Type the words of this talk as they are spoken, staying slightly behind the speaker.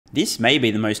This may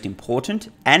be the most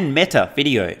important and meta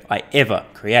video I ever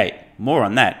create. More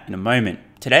on that in a moment.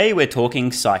 Today we're talking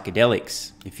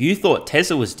psychedelics. If you thought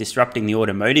Tesla was disrupting the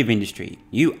automotive industry,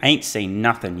 you ain't seen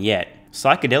nothing yet.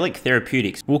 Psychedelic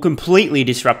Therapeutics will completely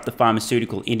disrupt the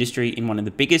pharmaceutical industry in one of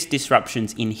the biggest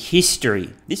disruptions in history.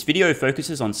 This video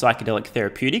focuses on psychedelic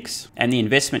therapeutics and the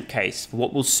investment case for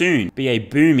what will soon be a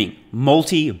booming,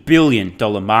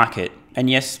 multi-billion-dollar market. And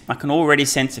yes, I can already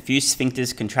sense a few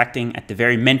sphincters contracting at the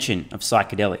very mention of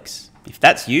psychedelics. If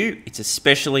that's you, it's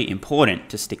especially important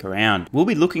to stick around. We'll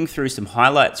be looking through some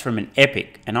highlights from an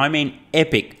epic, and I mean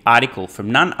epic, article from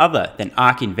none other than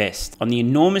ARK Invest on the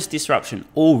enormous disruption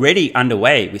already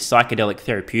underway with psychedelic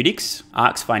therapeutics,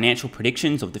 ARK's financial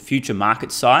predictions of the future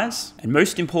market size, and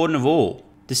most important of all,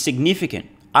 the significant,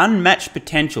 unmatched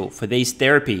potential for these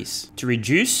therapies to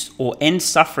reduce or end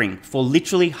suffering for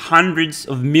literally hundreds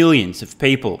of millions of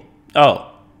people.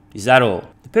 Oh, is that all?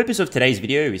 The purpose of today's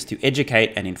video is to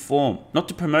educate and inform, not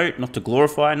to promote, not to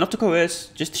glorify, not to coerce,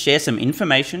 just to share some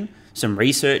information, some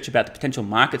research about the potential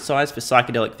market size for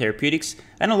psychedelic therapeutics,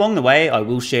 and along the way I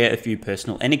will share a few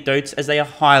personal anecdotes as they are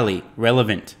highly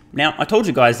relevant. Now, I told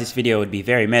you guys this video would be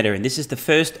very meta, and this is the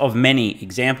first of many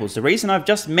examples. The reason I've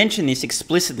just mentioned this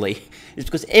explicitly is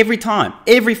because every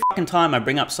fucking time I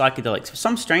bring up psychedelics, for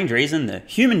some strange reason, the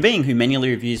human being who manually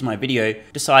reviews my video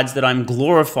decides that I'm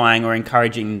glorifying or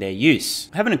encouraging their use.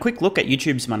 Having a quick look at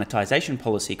YouTube's monetization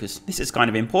policy, because this is kind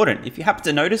of important. If you happen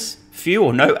to notice few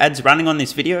or no ads running on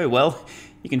this video, well,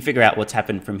 you can figure out what's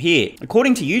happened from here.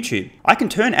 According to YouTube, I can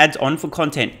turn ads on for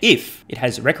content if it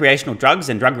has recreational drugs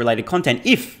and drug-related content,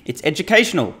 if it's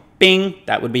educational. Bing,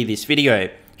 that would be this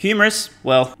video. Humorous,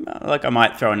 well, like I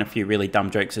might throw in a few really dumb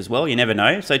jokes as well, you never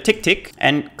know. So tick tick.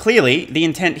 And clearly, the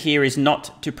intent here is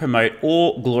not to promote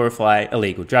or glorify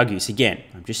illegal drug use. Again,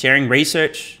 I'm just sharing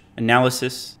research,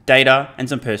 analysis, data, and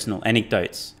some personal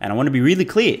anecdotes. And I want to be really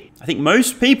clear. I think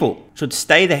most people should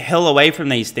stay the hell away from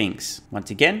these things. Once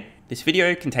again, this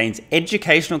video contains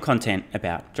educational content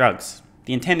about drugs.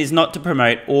 The intent is not to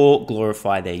promote or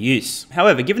glorify their use.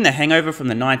 However, given the hangover from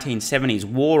the 1970s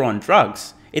war on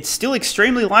drugs, it's still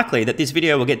extremely likely that this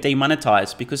video will get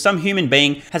demonetized because some human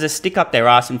being has a stick up their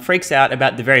ass and freaks out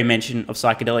about the very mention of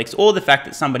psychedelics, or the fact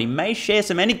that somebody may share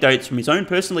some anecdotes from his own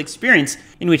personal experience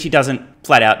in which he doesn't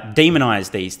flat out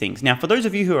demonize these things. Now, for those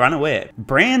of you who are unaware,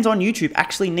 brands on YouTube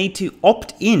actually need to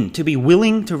opt in to be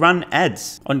willing to run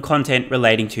ads on content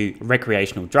relating to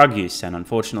recreational drug use. And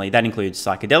unfortunately, that includes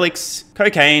psychedelics,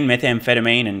 cocaine,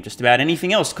 methamphetamine, and just about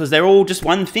anything else, because they're all just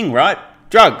one thing, right?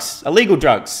 Drugs, illegal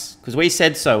drugs, because we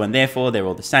said so, and therefore they're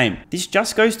all the same. This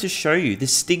just goes to show you the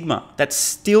stigma that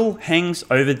still hangs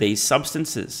over these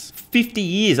substances. 50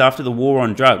 years after the war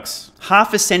on drugs,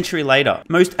 half a century later,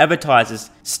 most advertisers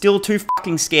still too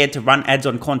fucking scared to run ads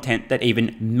on content that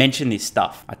even mention this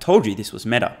stuff. I told you this was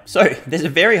meta. So there's a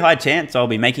very high chance I'll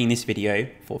be making this video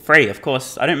for free. Of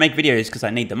course, I don't make videos because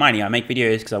I need the money. I make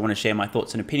videos because I want to share my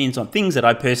thoughts and opinions on things that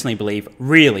I personally believe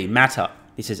really matter.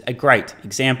 This is a great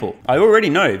example. I already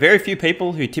know very few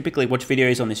people who typically watch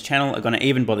videos on this channel are going to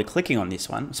even bother clicking on this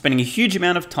one. I'm spending a huge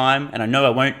amount of time, and I know I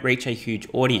won't reach a huge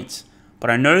audience. But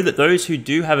I know that those who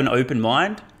do have an open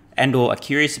mind and or are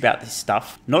curious about this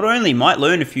stuff not only might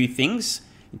learn a few things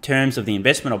in terms of the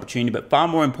investment opportunity, but far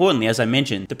more importantly, as I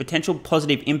mentioned, the potential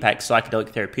positive impact psychedelic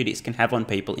therapeutics can have on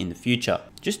people in the future.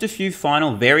 Just a few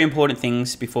final very important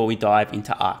things before we dive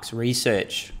into ARK's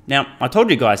research. Now, I told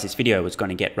you guys this video was going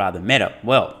to get rather meta.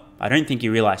 Well, I don't think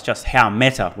you realize just how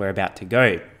meta we're about to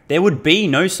go. There would be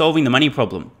no solving the money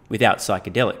problem without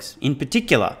psychedelics. In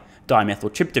particular,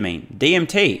 dimethyltryptamine,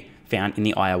 DMT, found in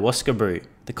the ayahuasca brew.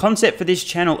 The concept for this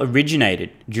channel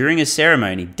originated during a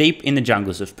ceremony deep in the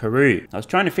jungles of Peru. I was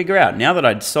trying to figure out, now that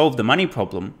I'd solved the money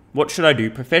problem, what should I do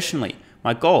professionally?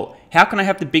 My goal, how can I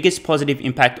have the biggest positive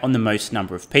impact on the most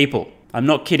number of people? I'm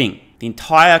not kidding. The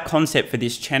entire concept for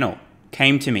this channel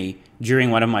came to me during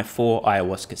one of my 4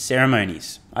 ayahuasca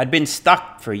ceremonies. I'd been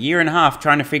stuck for a year and a half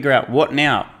trying to figure out what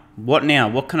now? What now?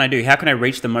 What can I do? How can I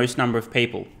reach the most number of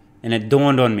people? And it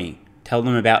dawned on me. Tell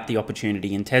them about the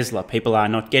opportunity in Tesla. People are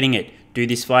not getting it. Do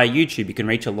this via YouTube. You can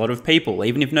reach a lot of people.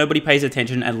 Even if nobody pays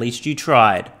attention, at least you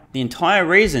tried. The entire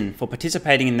reason for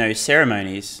participating in those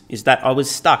ceremonies is that I was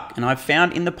stuck, and I've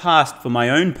found in the past, from my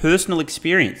own personal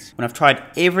experience, when I've tried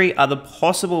every other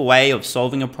possible way of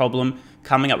solving a problem,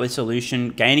 coming up with a solution,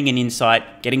 gaining an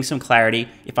insight, getting some clarity,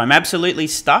 if I'm absolutely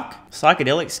stuck,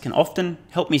 psychedelics can often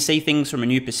help me see things from a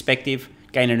new perspective,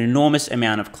 gain an enormous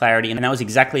amount of clarity, and that was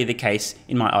exactly the case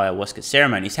in my ayahuasca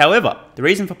ceremonies. However, the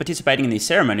reason for participating in these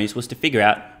ceremonies was to figure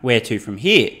out where to from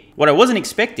here. What I wasn't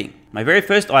expecting, my very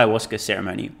first ayahuasca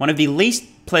ceremony, one of the least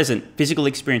pleasant physical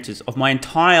experiences of my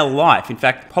entire life, in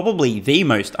fact, probably the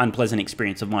most unpleasant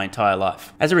experience of my entire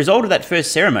life. As a result of that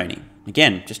first ceremony,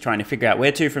 again, just trying to figure out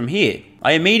where to from here,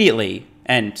 I immediately,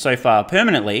 and so far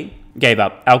permanently, gave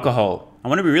up alcohol. I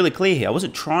want to be really clear here, I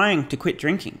wasn't trying to quit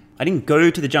drinking. I didn't go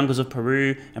to the jungles of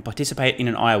Peru and participate in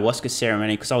an ayahuasca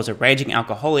ceremony because I was a raging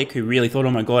alcoholic who really thought,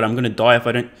 oh my God, I'm going to die if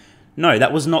I don't. No,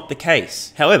 that was not the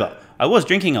case. However, I was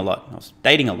drinking a lot, I was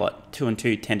dating a lot. 2 and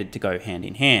 2 tended to go hand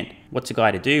in hand. What's a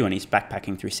guy to do when he's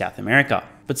backpacking through South America?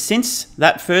 But since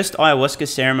that first ayahuasca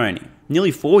ceremony,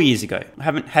 nearly 4 years ago, I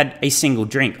haven't had a single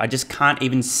drink. I just can't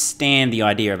even stand the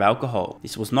idea of alcohol.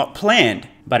 This was not planned,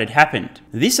 but it happened.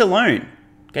 This alone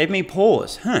gave me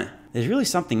pause. There's really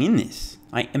something in this.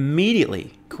 I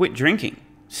immediately quit drinking,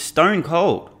 stone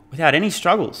cold, without any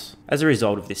struggles as a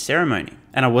result of this ceremony.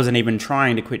 And I wasn't even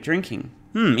trying to quit drinking.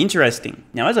 Interesting.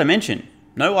 Now, as I mentioned,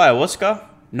 no ayahuasca,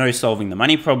 no solving the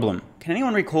money problem. Can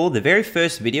anyone recall the very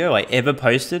first video I ever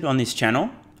posted on this channel?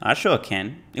 I sure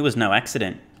can. It was no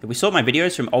accident. If we sort my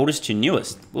videos from oldest to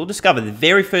newest, we'll discover the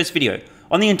very first video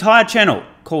on the entire channel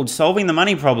called Solving the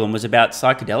Money Problem was about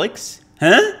psychedelics.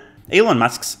 Elon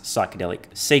Musk's psychedelic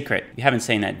secret. If you haven't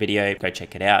seen that video, go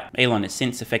check it out. Elon has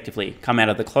since effectively come out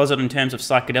of the closet in terms of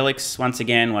psychedelics. Once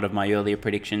again, one of my earlier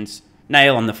predictions.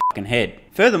 Nail on the fucking head.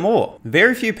 Furthermore,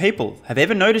 very few people have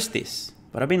ever noticed this,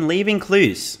 but I've been leaving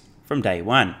clues from day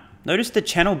one. Notice the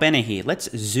channel banner here. Let's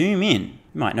zoom in.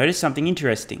 You might notice something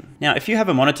interesting. Now, if you have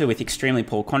a monitor with extremely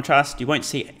poor contrast, you won't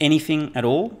see anything at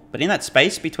all, but in that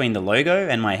space between the logo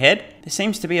and my head, there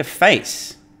seems to be a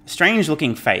face. A strange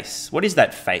looking face. What is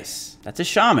that face? That's a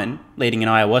shaman leading an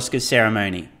ayahuasca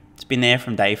ceremony. It's been there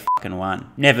from day fucking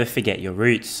one. Never forget your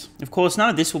roots. Of course, none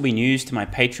of this will be news to my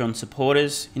Patreon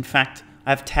supporters. In fact,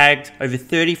 I've tagged over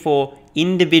 34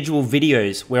 individual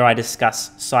videos where I discuss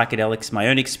psychedelics, my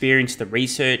own experience, the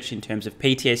research in terms of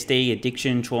PTSD,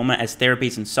 addiction, trauma as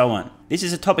therapies, and so on. This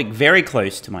is a topic very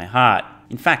close to my heart.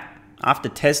 In fact, after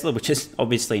Tesla, which is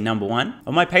obviously number one,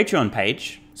 on my Patreon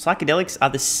page, psychedelics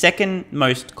are the second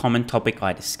most common topic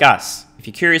I discuss. If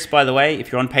you're curious, by the way,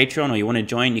 if you're on Patreon or you want to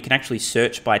join, you can actually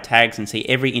search by tags and see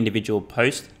every individual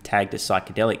post tagged as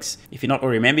psychedelics. If you're not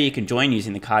already a member, you can join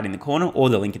using the card in the corner or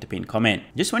the link at the pinned comment.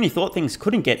 Just when you thought things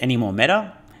couldn't get any more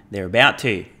meta, they're about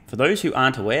to. For those who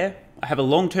aren't aware, I have a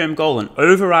long-term goal, an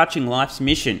overarching life's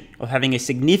mission of having a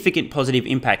significant positive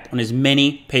impact on as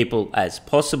many people as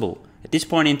possible. At this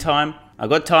point in time, I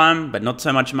got time, but not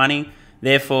so much money.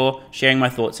 Therefore, sharing my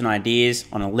thoughts and ideas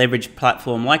on a leveraged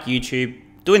platform like YouTube,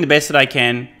 doing the best that I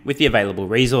can with the available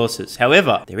resources.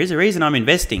 However, there is a reason I'm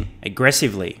investing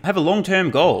aggressively. I have a long-term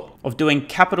goal of doing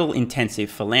capital-intensive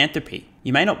philanthropy.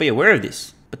 You may not be aware of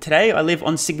this, but today I live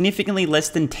on significantly less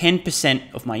than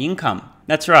 10% of my income.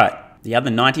 That's right, the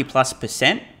other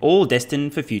 90+%, all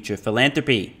destined for future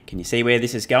philanthropy. Can you see where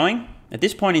this is going? At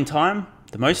this point in time,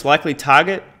 the most likely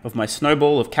target of my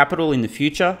snowball of capital in the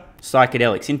future,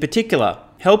 psychedelics. In particular,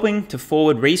 helping to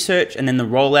forward research and then the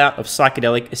rollout of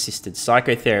psychedelic-assisted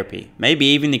psychotherapy, maybe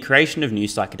even the creation of new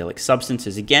psychedelic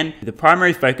substances, again, with the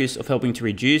primary focus of helping to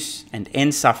reduce and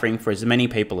end suffering for as many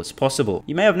people as possible.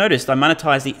 You may have noticed I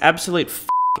monetize the absolute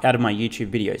out of my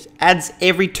YouTube videos. Ads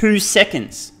every 2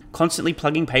 seconds, constantly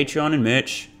plugging Patreon and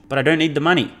merch, but I don't need the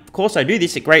money. Of course, I do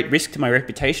this at great risk to my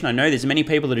reputation. I know there's many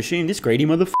people that assume this greedy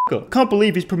motherfucker. Can't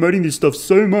believe he's promoting this stuff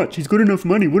so much. He's got enough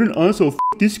money. What an arsehole.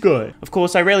 This guy. Of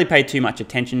course, I rarely pay too much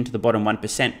attention to the bottom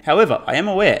 1%. However, I am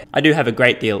aware. I do have a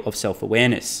great deal of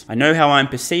self-awareness. I know how I'm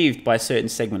perceived by a certain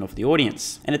segment of the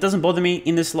audience. And it doesn't bother me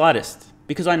in the slightest.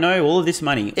 Because I know all of this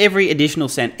money, every additional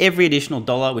cent, every additional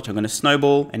dollar, which I'm going to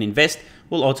snowball and invest,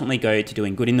 will ultimately go to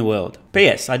doing good in the world.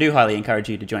 P.S. I do highly encourage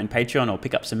you to join Patreon or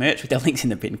pick up some merch with the links in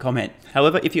the pinned comment.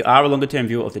 However, if you are a longer term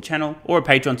viewer of the channel or a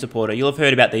Patreon supporter, you'll have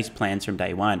heard about these plans from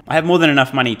day one. I have more than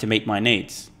enough money to meet my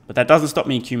needs, but that doesn't stop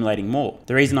me accumulating more.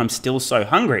 The reason I'm still so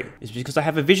hungry is because I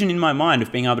have a vision in my mind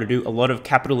of being able to do a lot of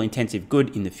capital intensive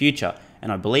good in the future.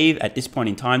 And I believe at this point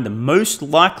in time, the most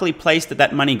likely place that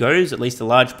that money goes, at least a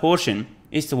large portion,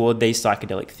 is toward these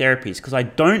psychedelic therapies, because I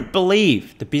don't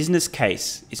believe the business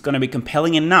case is going to be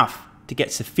compelling enough to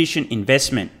get sufficient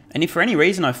investment. And if for any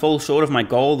reason I fall short of my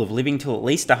goal of living till at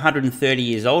least 130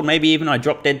 years old, maybe even I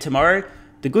drop dead tomorrow,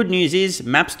 the good news is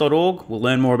maps.org, we'll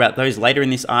learn more about those later in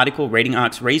this article, reading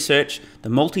ARK's research, the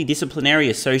Multidisciplinary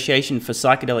Association for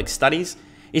Psychedelic Studies,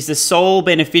 is the sole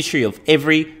beneficiary of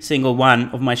every single one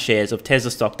of my shares of Tesla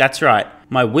stock. That's right,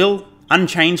 my will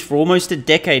unchanged for almost a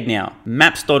decade now.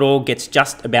 Maps.org gets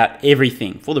just about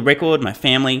everything. For the record, my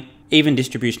family, even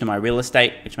distribution of my real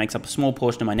estate, which makes up a small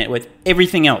portion of my net worth,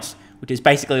 everything else, which is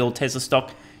basically all Tesla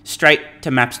stock, straight to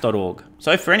maps.org.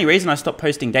 So if for any reason I stop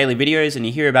posting daily videos and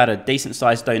you hear about a decent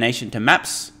sized donation to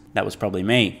Maps, that was probably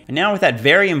me. And now with that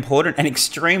very important and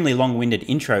extremely long-winded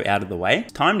intro out of the way,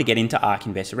 it's time to get into ARK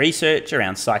Invest research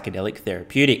around psychedelic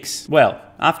therapeutics. Well,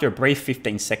 after a brief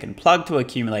 15-second plug to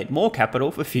accumulate more capital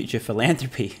for future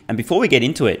philanthropy. And before we get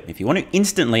into it, if you want to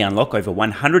instantly unlock over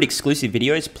 100 exclusive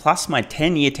videos, plus my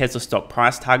 10-year Tesla stock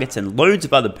price targets and loads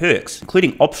of other perks,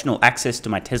 including optional access to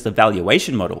my Tesla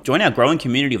valuation model, join our growing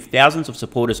community of thousands of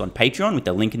supporters on Patreon with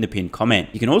the link in the pinned comment.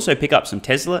 You can also pick up some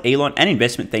Tesla, Elon, and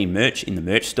investment-themed merch in the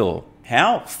merch store.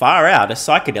 How far out are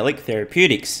psychedelic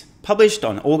therapeutics? Published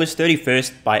on August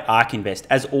 31st by ARK Invest.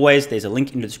 As always, there's a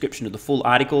link in the description of the full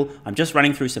article. I'm just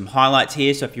running through some highlights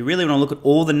here, so if you really want to look at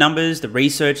all the numbers, the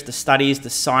research, the studies,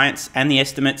 the science, and the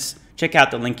estimates, check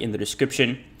out the link in the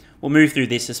description. We'll move through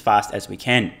this as fast as we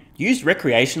can. Used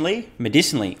recreationally,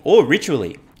 medicinally, or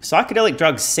ritually, psychedelic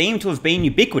drugs seem to have been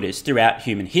ubiquitous throughout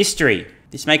human history.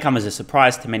 This may come as a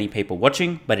surprise to many people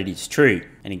watching, but it is true.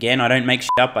 And again, I don't make shit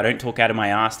up, I don't talk out of my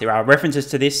ass. There are references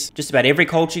to this. Just about every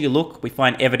culture you look, we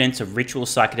find evidence of ritual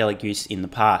psychedelic use in the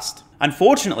past.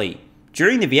 Unfortunately,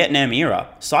 during the Vietnam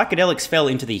era, psychedelics fell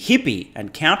into the hippie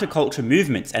and counterculture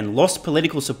movements and lost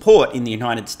political support in the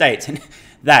United States. And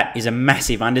that is a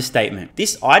massive understatement.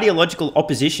 This ideological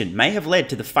opposition may have led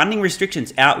to the funding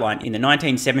restrictions outlined in the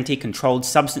 1970 Controlled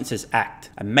Substances Act,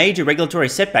 a major regulatory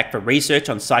setback for research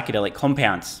on psychedelic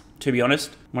compounds. To be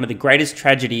honest, one of the greatest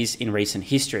tragedies in recent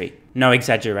history. No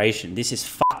exaggeration, this is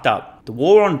fucked up. The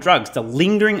war on drugs, the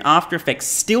lingering after effects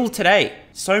still today.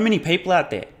 So many people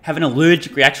out there have an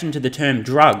allergic reaction to the term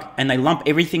drug and they lump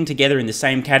everything together in the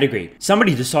same category.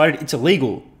 Somebody decided it's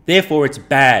illegal, therefore it's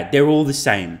bad, they're all the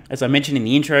same. As I mentioned in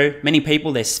the intro, many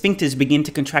people, their sphincters begin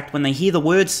to contract when they hear the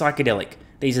word psychedelic.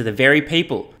 These are the very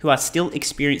people who are still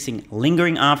experiencing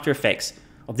lingering after effects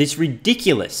of this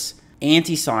ridiculous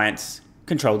anti-science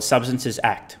Controlled Substances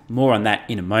Act. More on that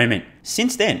in a moment.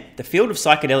 Since then, the field of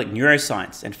psychedelic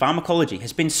neuroscience and pharmacology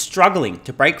has been struggling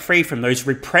to break free from those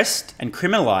repressed and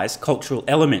criminalized cultural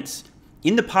elements.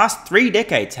 In the past 3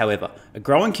 decades, however, a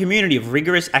growing community of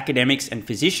rigorous academics and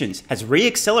physicians has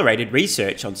re-accelerated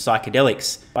research on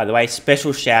psychedelics. By the way,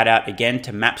 special shout out again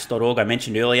to maps.org I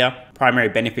mentioned earlier, primary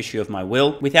beneficiary of my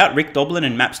will. Without Rick Doblin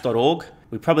and maps.org,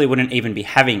 we probably wouldn't even be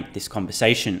having this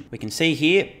conversation. We can see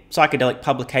here psychedelic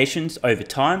publications over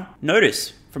time. Notice,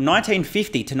 from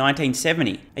 1950 to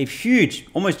 1970, a huge,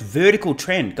 almost vertical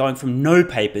trend going from no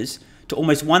papers to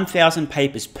almost 1,000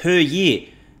 papers per year.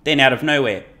 Then out of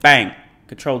nowhere, bang,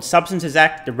 Controlled Substances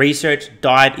Act, the research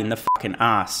died in the fucking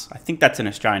ass. I think that's an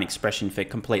Australian expression for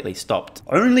completely stopped.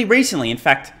 Only recently, in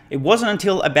fact, it wasn't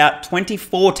until about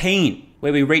 2014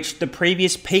 where we reached the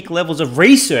previous peak levels of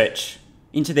research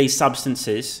into these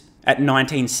substances at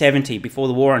 1970, before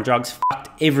the war on drugs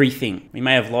fucked everything. We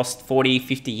may have lost 40,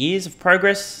 50 years of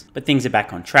progress, but things are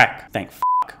back on track, thank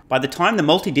fuck. By the time the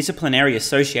Multidisciplinary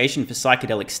Association for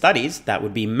Psychedelic Studies, that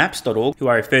would be MAPS.org, who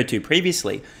I referred to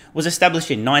previously, was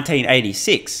established in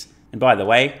 1986. And by the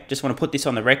way, just want to put this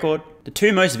on the record, the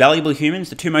two most valuable humans,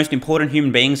 the two most important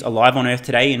human beings alive on Earth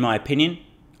today, in my opinion,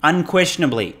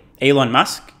 unquestionably, Elon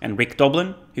Musk and Rick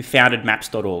Doblin, who founded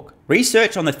Maps.org.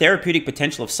 Research on the therapeutic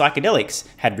potential of psychedelics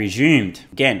had resumed.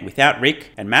 Again, without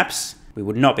Rick and Maps, we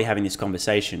would not be having this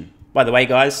conversation. By the way,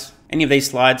 guys, any of these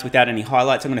slides without any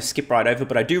highlights, I'm going to skip right over,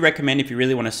 but I do recommend if you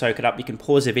really want to soak it up, you can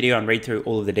pause the video and read through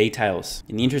all of the details.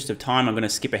 In the interest of time, I'm going to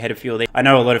skip ahead a few of these. I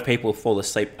know a lot of people fall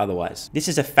asleep otherwise. This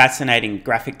is a fascinating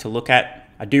graphic to look at.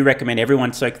 I do recommend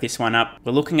everyone soak this one up.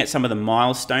 We're looking at some of the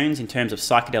milestones in terms of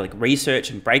psychedelic research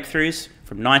and breakthroughs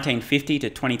from 1950 to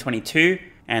 2022,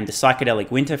 and the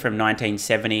psychedelic winter from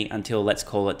 1970 until, let's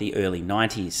call it, the early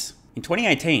 90s. In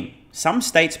 2018, some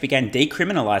states began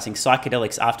decriminalizing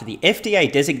psychedelics after the FDA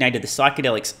designated the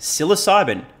psychedelics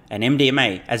psilocybin and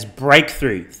MDMA as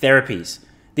breakthrough therapies.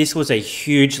 This was a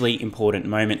hugely important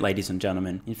moment, ladies and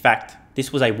gentlemen. In fact,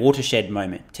 this was a watershed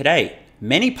moment. Today,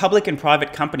 many public and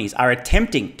private companies are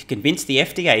attempting to convince the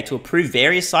FDA to approve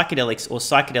various psychedelics or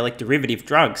psychedelic derivative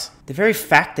drugs. The very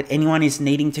fact that anyone is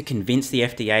needing to convince the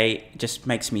FDA just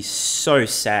makes me so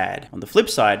sad. On the flip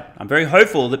side, I'm very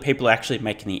hopeful that people are actually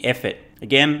making the effort.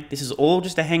 Again, this is all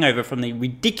just a hangover from the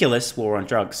ridiculous war on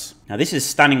drugs. Now, this is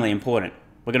stunningly important.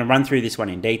 We're going to run through this one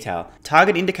in detail.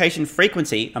 Target indication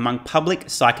frequency among public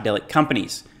psychedelic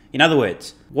companies. In other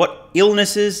words, what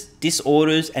illnesses,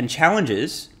 disorders, and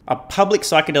challenges are public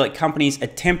psychedelic companies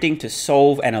attempting to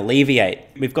solve and alleviate?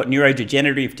 We've got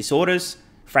neurodegenerative disorders,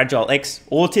 Fragile X,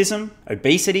 autism,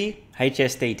 obesity,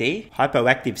 HSDD,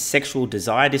 hypoactive sexual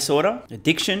desire disorder,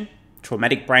 addiction,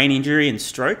 traumatic brain injury and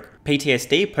stroke,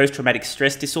 PTSD, post-traumatic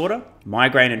stress disorder,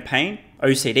 migraine and pain,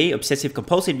 OCD, obsessive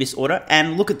compulsive disorder,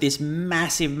 and look at this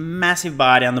massive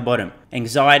bar down the bottom,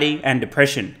 anxiety and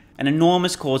depression, an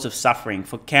enormous cause of suffering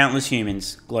for countless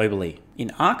humans globally. In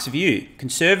ARK's view,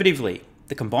 conservatively,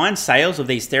 the combined sales of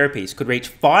these therapies could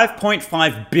reach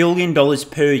 $5.5 billion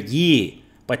per year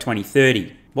by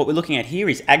 2030. What we're looking at here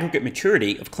is aggregate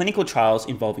maturity of clinical trials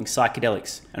involving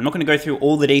psychedelics. I'm not going to go through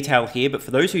all the detail here, but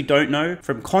for those who don't know,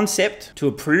 from concept to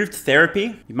approved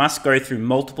therapy, you must go through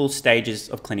multiple stages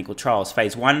of clinical trials,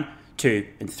 phase 1, 2,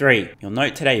 and 3. You'll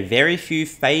note today very few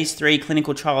phase 3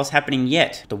 clinical trials happening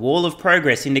yet. The wall of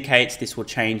progress indicates this will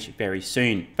change very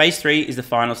soon. Phase 3 is the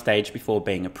final stage before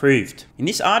being approved. In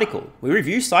this article, we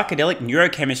review psychedelic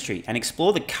neurochemistry and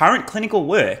explore the current clinical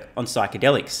work on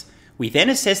psychedelics. We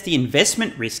then assess the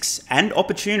investment risks and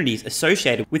opportunities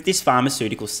associated with this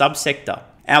pharmaceutical subsector.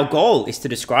 Our goal is to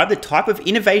describe the type of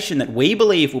innovation that we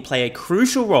believe will play a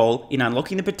crucial role in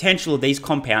unlocking the potential of these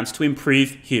compounds to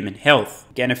improve human health.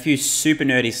 Again, a few super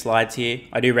nerdy slides here.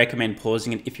 I do recommend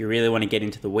pausing it if you really want to get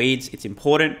into the weeds. It's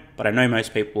important, but I know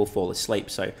most people will fall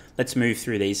asleep, so let's move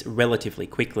through these relatively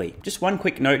quickly. Just one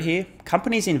quick note here.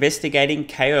 Companies investigating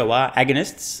KOR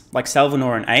agonists like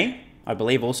salvinorin A, I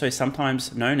believe also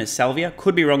sometimes known as salvia,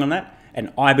 could be wrong on that,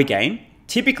 and ibogaine,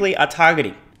 typically are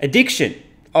targeting addiction.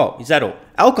 Oh, is that all?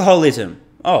 Alcoholism.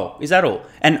 Oh, is that all?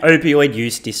 And opioid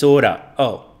use disorder.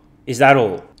 Oh, is that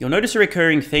all? You'll notice a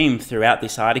recurring theme throughout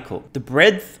this article. The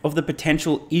breadth of the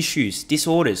potential issues,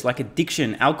 disorders like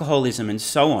addiction, alcoholism, and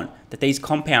so on, that these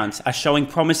compounds are showing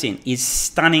promise in is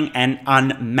stunning and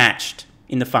unmatched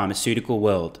in the pharmaceutical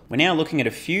world. We're now looking at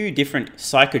a few different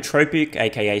psychotropic,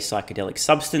 aka psychedelic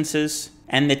substances,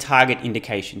 and their target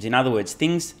indications. In other words,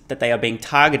 things that they are being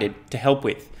targeted to help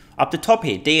with. Up the top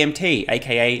here, DMT,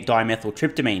 aka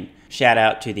dimethyltryptamine. Shout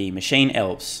out to the machine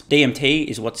elves. DMT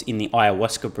is what's in the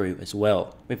ayahuasca brew as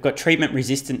well. We've got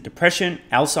treatment-resistant depression,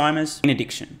 Alzheimer's, and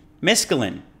addiction.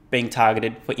 Mescaline being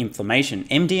targeted for inflammation.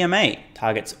 MDMA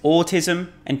targets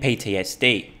autism and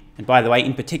PTSD. And by the way,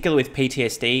 in particular with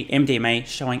PTSD, MDMA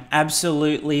showing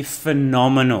absolutely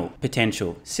phenomenal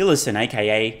potential. Psilocin,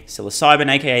 aka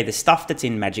psilocybin, aka the stuff that's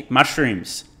in magic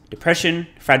mushrooms. Depression,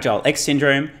 Fragile X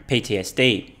syndrome,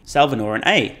 PTSD. Salvinorin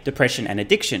A, depression and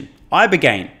addiction.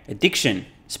 Ibogaine, addiction.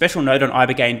 Special note on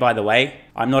ibogaine, by the way,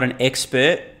 I'm not an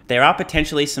expert. There are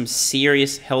potentially some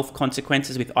serious health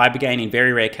consequences with ibogaine in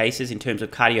very rare cases in terms of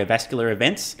cardiovascular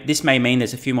events. This may mean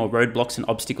there's a few more roadblocks and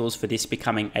obstacles for this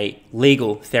becoming a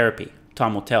legal therapy.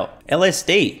 Time will tell.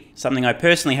 LSD, something I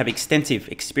personally have extensive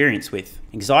experience with.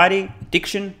 Anxiety,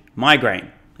 addiction,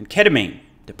 migraine, and ketamine,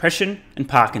 depression, and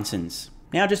Parkinson's.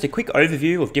 Now just a quick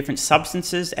overview of different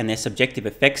substances and their subjective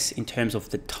effects in terms of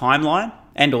the timeline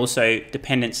and also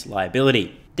dependence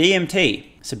liability. DMT,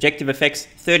 subjective effects,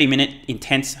 30-minute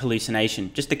intense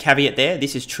hallucination. Just a caveat there,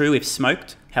 this is true if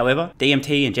smoked. However,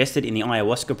 DMT ingested in the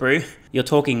ayahuasca brew, you're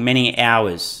talking many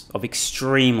hours of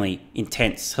extremely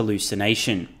intense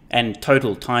hallucination and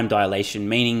total time dilation,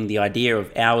 meaning the idea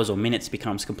of hours or minutes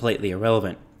becomes completely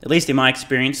irrelevant. At least in my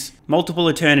experience, multiple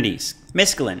eternities.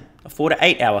 Mescaline, a 4 to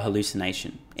 8 hour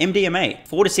hallucination. MDMA,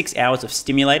 4 to 6 hours of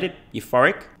stimulated,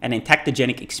 euphoric, and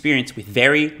entactogenic experience with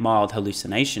very mild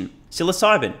hallucination.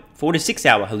 Psilocybin, 4 to 6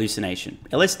 hour hallucination.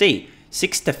 LSD,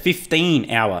 6 to 15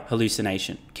 hour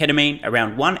hallucination. Ketamine,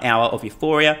 around 1 hour of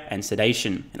euphoria and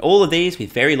sedation. And all of these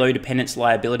with very low dependence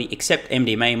liability except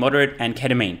MDMA moderate and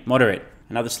ketamine moderate.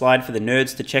 Another slide for the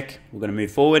nerds to check. We're going to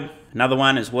move forward. Another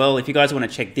one as well. If you guys want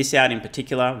to check this out in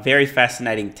particular, very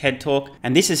fascinating TED Talk.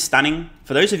 And this is stunning.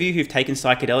 For those of you who've taken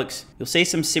psychedelics, you'll see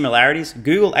some similarities.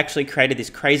 Google actually created this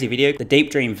crazy video, the Deep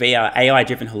Dream VR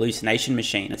AI-driven hallucination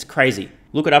machine. It's crazy.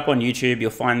 Look it up on YouTube, you'll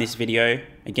find this video.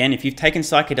 Again, if you've taken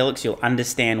psychedelics, you'll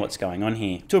understand what's going on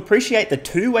here. To appreciate the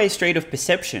two-way street of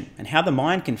perception and how the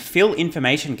mind can fill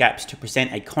information gaps to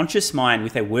present a conscious mind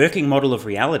with a working model of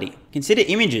reality, consider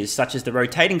images such as the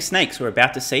rotating snakes we're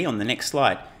about to see on the next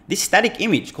slide. This static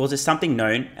image causes something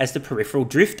known as the peripheral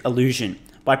drift illusion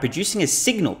by producing a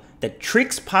signal that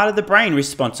tricks part of the brain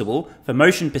responsible for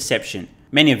motion perception.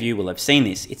 Many of you will have seen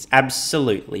this. It's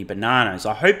absolutely bananas.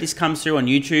 I hope this comes through on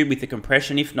YouTube with the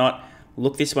compression. If not,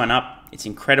 look this one up. It's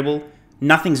incredible.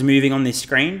 Nothing's moving on this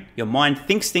screen. Your mind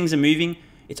thinks things are moving.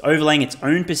 It's overlaying its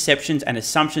own perceptions and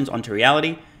assumptions onto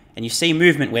reality, and you see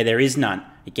movement where there is none.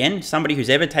 Again, somebody who's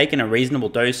ever taken a reasonable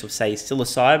dose of, say,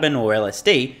 psilocybin or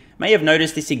LSD may have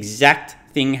noticed this exact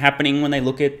thing happening when they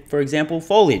look at, for example,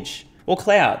 foliage or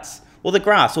clouds or the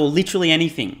grass or literally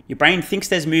anything. Your brain thinks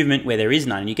there's movement where there is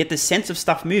none, and you get the sense of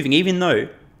stuff moving even though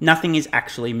nothing is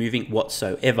actually moving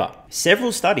whatsoever.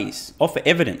 Several studies offer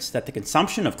evidence that the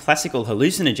consumption of classical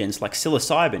hallucinogens like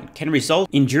psilocybin can result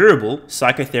in durable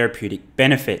psychotherapeutic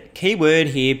benefit. Key word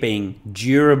here being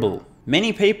durable.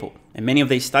 Many people, and many of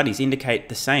these studies indicate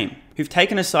the same, who've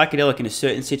taken a psychedelic in a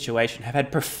certain situation have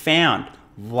had profound,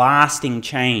 lasting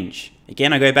change.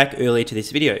 Again, I go back earlier to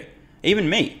this video. Even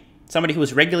me, somebody who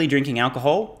was regularly drinking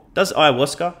alcohol, does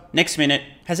ayahuasca, next minute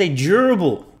has a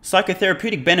durable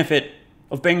psychotherapeutic benefit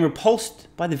of being repulsed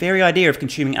by the very idea of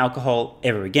consuming alcohol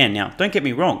ever again. Now, don't get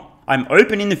me wrong, I'm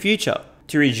open in the future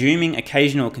to resuming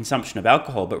occasional consumption of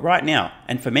alcohol, but right now,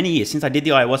 and for many years since I did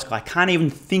the ayahuasca, I can't even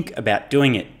think about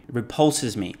doing it. It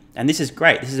repulses me. And this is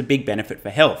great. This is a big benefit for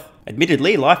health.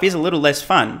 Admittedly, life is a little less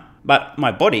fun, but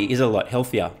my body is a lot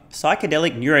healthier.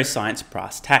 Psychedelic neuroscience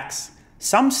brass tacks.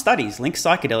 Some studies link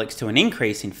psychedelics to an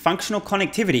increase in functional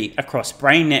connectivity across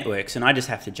brain networks, and I just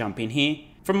have to jump in here.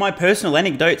 From my personal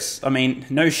anecdotes, I mean,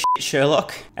 no shit,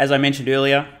 Sherlock. As I mentioned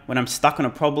earlier, when I'm stuck on a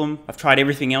problem, I've tried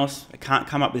everything else, I can't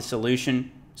come up with a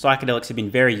solution. Psychedelics have been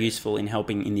very useful in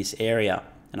helping in this area.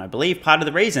 And I believe part of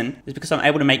the reason is because I'm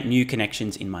able to make new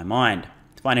connections in my mind,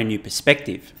 to find a new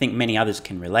perspective. I think many others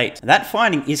can relate. That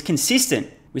finding is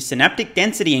consistent with synaptic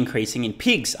density increasing in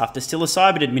pigs after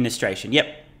psilocybin administration.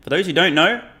 Yep. For those who don't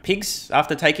know, pigs,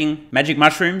 after taking magic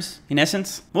mushrooms, in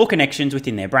essence, more connections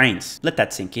within their brains. Let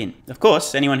that sink in. Of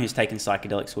course, anyone who's taken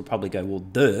psychedelics will probably go, well,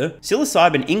 duh.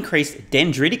 Psilocybin increased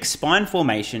dendritic spine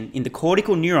formation in the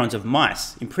cortical neurons of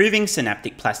mice, improving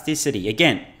synaptic plasticity.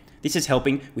 Again, this is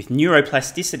helping with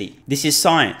neuroplasticity. This is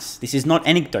science. This is not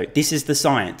anecdote. This is the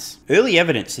science. Early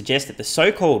evidence suggests that the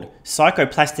so-called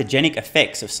psychoplastogenic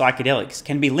effects of psychedelics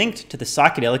can be linked to the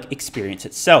psychedelic experience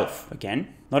itself. Again,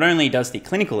 not only does the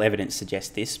clinical evidence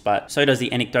suggest this, but so does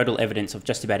the anecdotal evidence of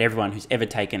just about everyone who's ever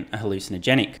taken a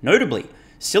hallucinogenic. Notably,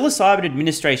 psilocybin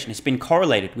administration has been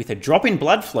correlated with a drop in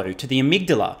blood flow to the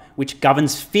amygdala, which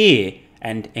governs fear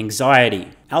and anxiety.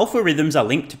 Alpha rhythms are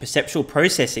linked to perceptual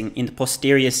processing in the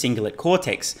posterior cingulate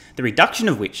cortex, the reduction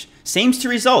of which seems to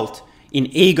result in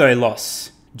ego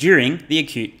loss during the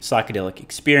acute psychedelic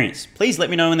experience. Please let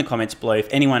me know in the comments below if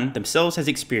anyone themselves has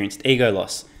experienced ego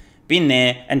loss. Been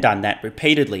there and done that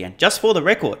repeatedly. And just for the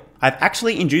record, I've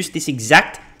actually induced this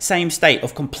exact same state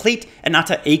of complete and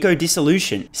utter ego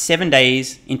dissolution 7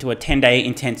 days into a 10-day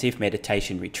intensive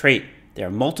meditation retreat. There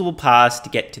are multiple paths to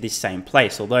get to this same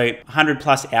place, although 100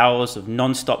 plus hours of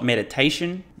non-stop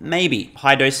meditation, maybe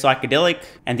high dose psychedelic,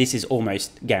 and this is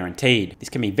almost guaranteed. This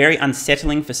can be very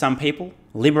unsettling for some people,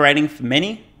 liberating for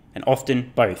many, and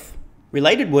often both.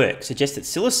 Related work suggests that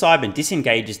psilocybin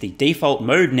disengages the default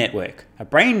mode network, a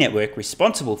brain network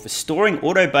responsible for storing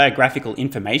autobiographical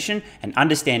information and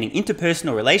understanding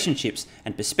interpersonal relationships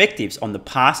and perspectives on the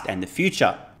past and the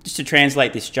future. Just to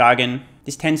translate this jargon,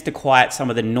 this tends to quiet some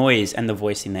of the noise and the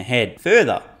voice in the head.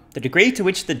 Further, the degree to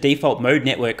which the default mode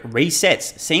network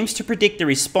resets seems to predict the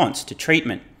response to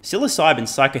treatment.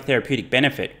 Psilocybin's psychotherapeutic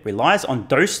benefit relies on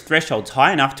dose thresholds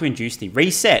high enough to induce the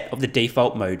reset of the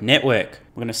default mode network.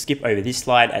 We're going to skip over this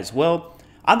slide as well.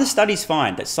 Other studies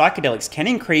find that psychedelics can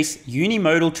increase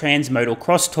unimodal transmodal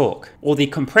crosstalk, or the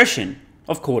compression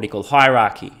of cortical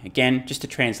hierarchy. Again, just to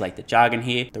translate the jargon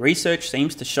here, the research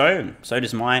seems to show, and so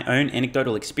does my own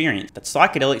anecdotal experience, that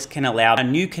psychedelics can allow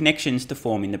new connections to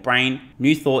form in the brain,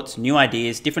 new thoughts, new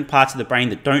ideas, different parts of the brain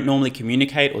that don't normally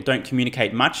communicate or don't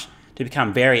communicate much to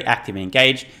become very active and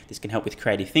engaged. This can help with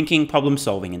creative thinking, problem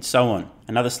solving, and so on.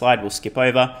 Another slide we'll skip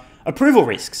over. Approval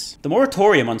risks. The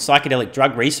moratorium on psychedelic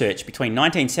drug research between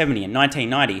 1970 and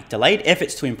 1990 delayed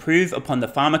efforts to improve upon the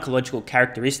pharmacological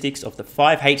characteristics of the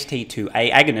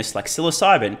 5-HT2A agonists like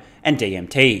psilocybin and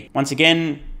DMT. Once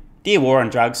again, dear war on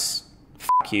drugs,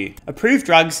 fuck you. Approved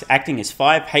drugs acting as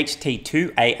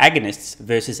 5-HT2A agonists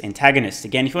versus antagonists.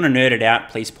 Again, if you want to nerd it out,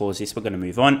 please pause this. We're going to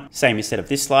move on. Same instead of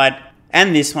this slide,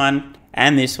 and this one,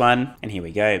 and this one, and here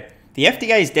we go. The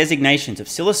FDA's designations of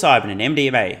psilocybin and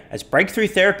MDMA as breakthrough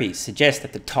therapies suggest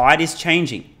that the tide is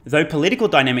changing, though political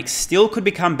dynamics still could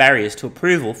become barriers to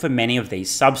approval for many of these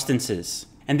substances.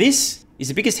 And this is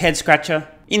the biggest head scratcher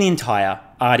in the entire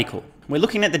article. We're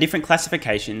looking at the different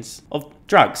classifications of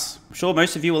drugs. I'm sure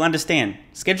most of you will understand.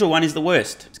 Schedule 1 is the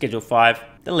worst, Schedule 5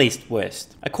 the least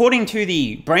worst. According to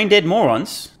the brain-dead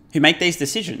morons who make these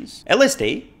decisions,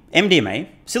 LSD, MDMA,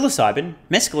 psilocybin,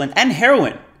 mescaline, and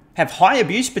heroin have high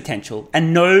abuse potential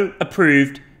and no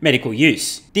approved medical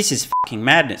use. This is fucking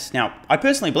madness. Now, I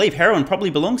personally believe heroin probably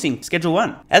belongs in Schedule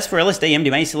 1. As for LSD,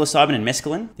 MDMA, psilocybin, and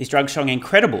mescaline, these drugs showing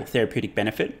incredible therapeutic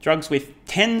benefit, drugs with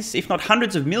tens, if not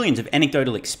hundreds of millions of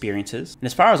anecdotal experiences, and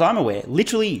as far as I'm aware,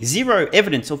 literally zero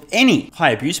evidence of any high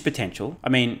abuse potential. I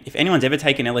mean, if anyone's ever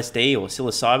taken LSD or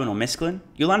psilocybin or mescaline,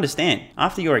 you'll understand.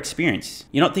 After your experience,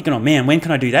 you're not thinking, oh man, when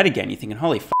can I do that again? You're thinking,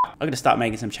 holy fuck, I've got to start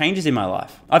making some changes in my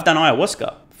life. I've done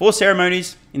ayahuasca. 4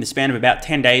 ceremonies in the span of about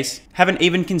 10 days. Haven't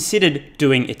even considered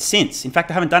doing it since. In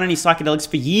fact, I haven't done any psychedelics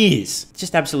for years. It's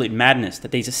just absolute madness that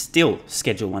these are still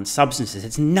Schedule 1 substances.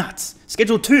 It's nuts.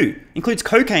 Schedule 2 includes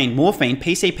cocaine, morphine,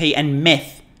 PCP, and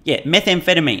meth. Yeah,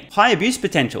 methamphetamine. High abuse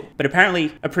potential, but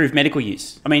apparently approved medical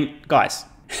use. I mean, guys,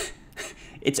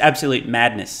 it's absolute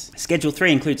madness. Schedule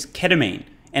 3 includes ketamine,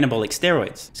 anabolic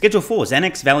steroids. Schedule 4,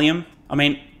 Xanax, Valium. I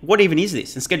mean, what even is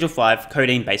this? And Schedule 5,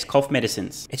 codeine-based cough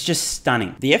medicines. It's just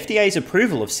stunning. The FDA's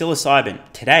approval of psilocybin,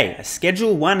 today, a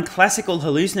Schedule 1 classical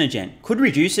hallucinogen, could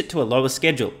reduce it to a lower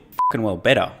schedule. Fucking well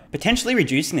better. Potentially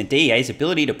reducing the DEA's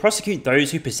ability to prosecute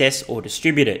those who possess or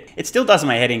distribute it. It still does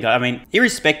my head in. I mean,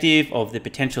 irrespective of the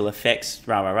potential effects,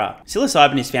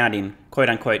 psilocybin is found in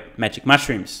quote-unquote magic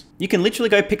mushrooms. You can literally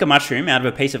go pick a mushroom out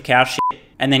of a piece of cow shit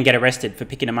and then get arrested for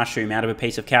picking a mushroom out of a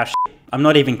piece of cow shit. I'm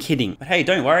not even kidding. But hey,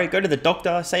 don't worry, go to the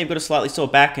doctor, say you've got a slightly sore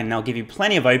back, and they'll give you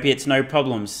plenty of opiates, no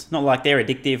problems. Not like they're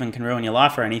addictive and can ruin your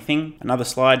life or anything. Another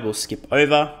slide we'll skip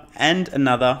over, and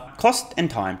another. Cost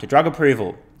and time to drug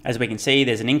approval. As we can see,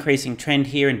 there's an increasing trend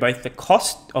here in both the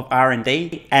cost of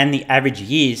R&D and the average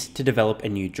years to develop a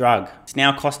new drug. It's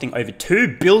now costing over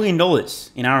 $2 billion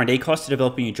in R&D costs to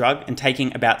develop a new drug and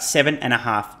taking about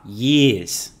 7.5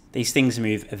 years. These things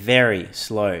move very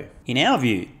slow. In our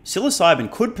view,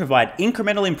 psilocybin could provide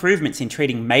incremental improvements in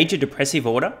treating major depressive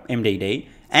disorder, MDD,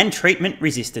 and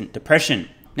treatment-resistant depression.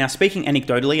 Now, speaking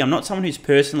anecdotally, I'm not someone who's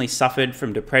personally suffered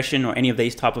from depression or any of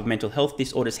these type of mental health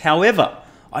disorders. However,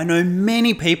 I know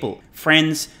many people,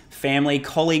 friends, family,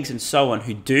 colleagues, and so on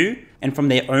who do, and from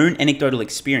their own anecdotal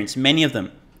experience, many of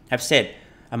them have said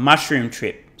a mushroom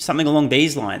trip, something along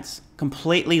these lines,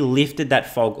 completely lifted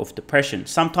that fog of depression,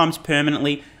 sometimes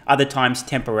permanently, other times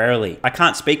temporarily. I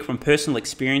can't speak from personal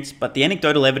experience, but the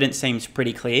anecdotal evidence seems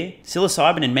pretty clear.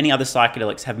 Psilocybin and many other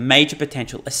psychedelics have major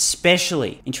potential,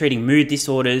 especially in treating mood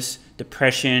disorders,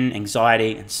 depression,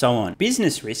 anxiety, and so on.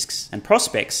 Business risks and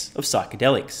prospects of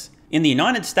psychedelics. In the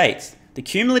United States, the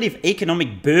cumulative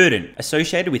economic burden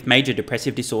associated with major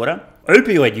depressive disorder,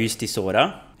 opioid use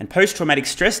disorder, and post-traumatic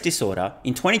stress disorder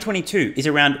in 2022 is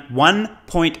around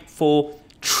 $1.4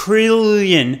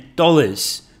 trillion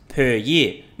per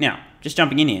year. Now, just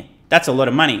jumping in here, that's a lot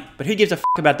of money, but who gives a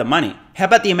fuck about the money? How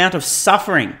about the amount of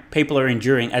suffering people are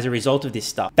enduring as a result of this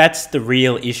stuff? That's the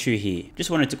real issue here.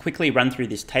 Just wanted to quickly run through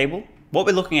this table. What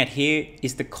we're looking at here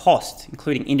is the cost,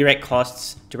 including indirect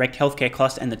costs, direct healthcare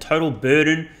costs, and the total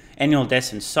burden, annual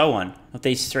deaths, and so on, of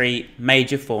these 3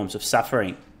 major forms of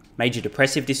suffering. Major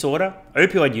depressive disorder,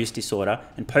 opioid use disorder,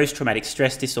 and post-traumatic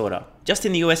stress disorder. Just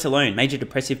in the US alone, major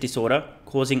depressive disorder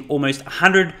causing almost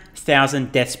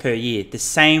 100,000 deaths per year. The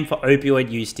same for opioid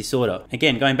use disorder.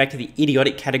 Again, going back to the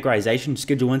idiotic categorization,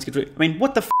 Schedule 1, Schedule 2, I mean,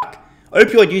 what the fuck?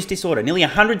 Opioid use disorder, nearly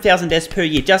 100,000 deaths per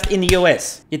year just in the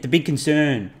US. Yet the big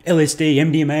concern, LSD,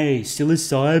 MDMA,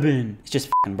 psilocybin, it's just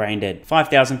fucking brain dead.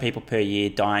 5,000 people per year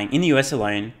dying in the US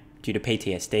alone due to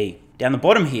PTSD. Down the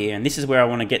bottom here, and this is where I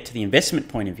want to get to the investment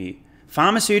point of view,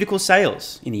 pharmaceutical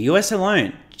sales in the US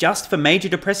alone, just for major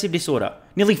depressive disorder,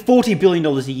 nearly $40 billion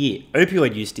a year.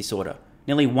 Opioid use disorder,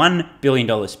 nearly $1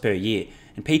 billion per year.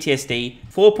 And PTSD,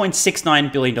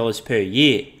 $4.69 billion per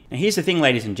year. Now here's the thing,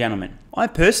 ladies and gentlemen. I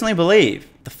personally believe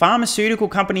the pharmaceutical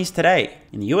companies today,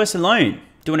 in the US alone,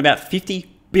 doing about $50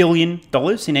 billion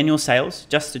in annual sales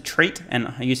just to treat, and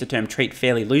I use the term treat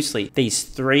fairly loosely, these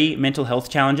 3 mental health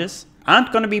challenges,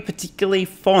 aren't going to be particularly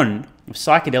fond of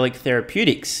psychedelic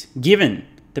therapeutics, given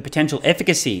the potential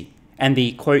efficacy and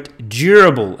the, quote,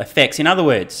 durable effects. In other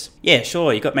words, yeah,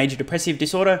 sure, you've got major depressive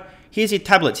disorder, here's your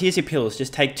tablets, here's your pills,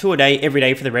 just take 2 a day, every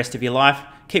day for the rest of your life,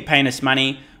 keep paying us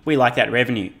money, we like that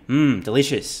revenue.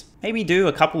 Delicious. Maybe do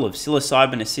a couple of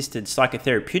psilocybin-assisted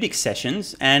psychotherapeutic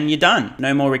sessions and you're done.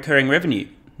 No more recurring revenue.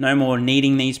 No more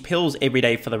needing these pills every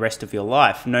day for the rest of your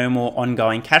life. No more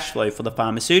ongoing cash flow for the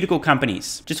pharmaceutical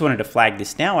companies. Just wanted to flag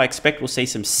this now. I expect we'll see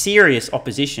some serious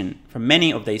opposition from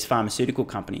many of these pharmaceutical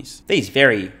companies. These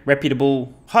very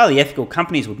reputable, highly ethical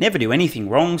companies would never do anything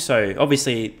wrong, so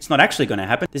obviously it's not actually going to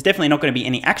happen. There's definitely not going to be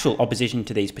any actual opposition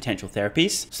to these potential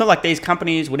therapies. It's not like these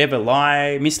companies would ever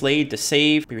lie, mislead,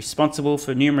 deceive, be responsible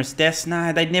for numerous deaths.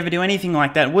 No, they'd never do anything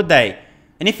like that, would they?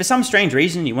 And if for some strange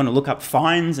reason you want to look up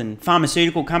fines and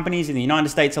pharmaceutical companies in the United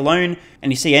States alone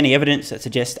and you see any evidence that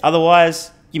suggests otherwise,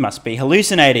 You must be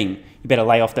hallucinating. You better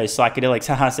lay off those psychedelics.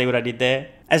 Haha, see what I did there?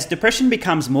 As depression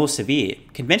becomes more severe,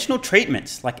 conventional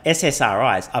treatments like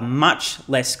SSRIs are much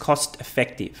less cost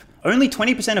effective. Only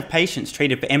 20% of patients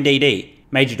treated for MDD,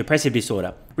 major depressive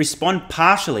disorder, respond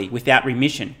partially without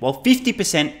remission, while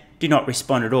 50% do not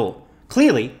respond at all.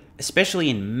 Clearly, especially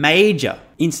in major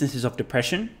instances of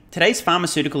depression, today's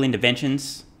pharmaceutical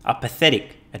interventions are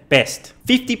pathetic at best.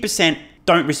 50%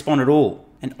 don't respond at all,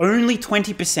 and only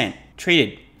 20%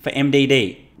 treated for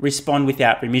MDD respond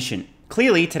without remission.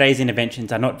 Clearly, today's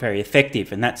interventions are not very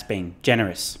effective, and that's being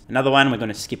generous. Another one we're going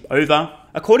to skip over.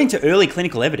 According to early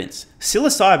clinical evidence,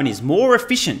 psilocybin is more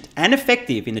efficient and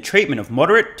effective in the treatment of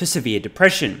moderate to severe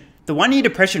depression. The 1-year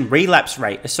depression relapse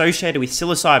rate associated with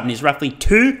psilocybin is roughly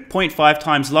 2.5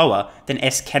 times lower than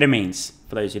S-ketamines.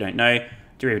 For those who don't know,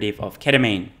 derivative of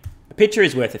ketamine. A picture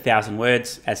is worth 1,000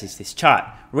 words, as is this chart.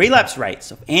 Relapse rates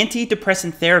of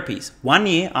antidepressant therapies 1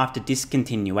 year after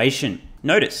discontinuation.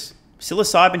 Notice,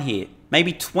 psilocybin here,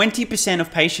 maybe 20%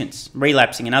 of patients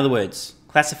relapsing, in other words,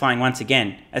 classifying once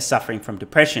again as suffering from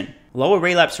depression. Lower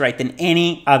relapse rate than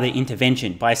any other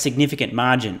intervention by a significant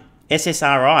margin.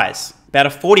 SSRIs, about a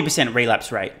 40%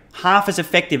 relapse rate, half as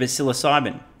effective as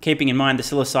psilocybin. Keeping in mind the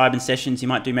psilocybin sessions, you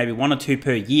might do maybe 1 or 2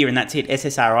 per year, and that's it.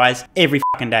 SSRIs every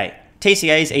fucking day.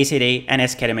 TCAs, ECD, and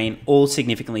S-ketamine all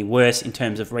significantly worse in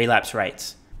terms of relapse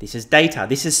rates. This is data,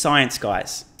 this is science,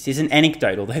 guys. This isn't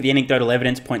anecdote, although the anecdotal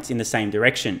evidence points in the same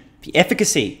direction. The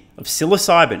efficacy of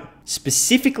psilocybin,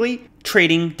 specifically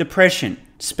treating depression,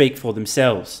 speak for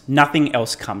themselves. Nothing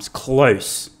else comes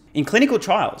close. In clinical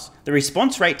trials, the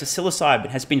response rate to psilocybin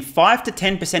has been 5 to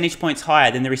 10 percentage points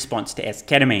higher than the response to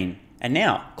S-ketamine. And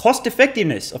now, cost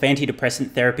effectiveness of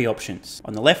antidepressant therapy options.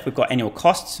 On the left, we've got annual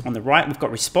costs. On the right, we've got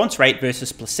response rate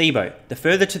versus placebo. The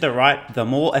further to the right, the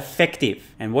more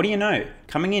effective. And what do you know?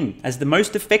 Coming in as the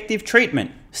most effective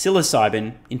treatment,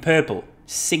 psilocybin in purple.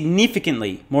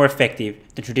 Significantly more effective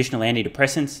than traditional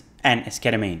antidepressants and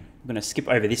S-ketamine. I'm going to skip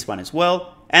over this one as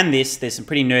well. And there's some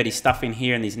pretty nerdy stuff in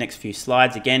here in these next few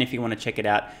slides. Again, if you want to check it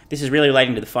out, this is really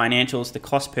relating to the financials, the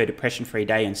cost per depression-free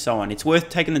day, and so on. It's worth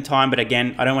taking the time, but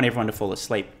again, I don't want everyone to fall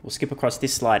asleep. We'll skip across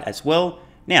this slide as well.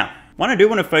 Now, one I do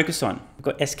want to focus on, we've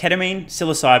got S-ketamine,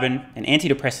 psilocybin, and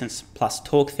antidepressants plus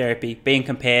talk therapy being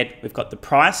compared. We've got the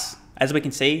price. As we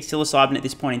can see, psilocybin at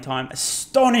this point in time,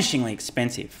 astonishingly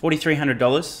expensive.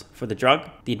 $4,300 for the drug.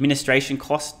 The administration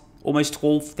cost, almost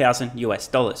 $12,000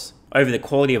 US. Over the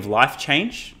quality of life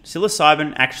change,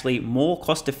 psilocybin actually more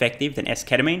cost effective than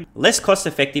S-ketamine, less cost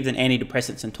effective than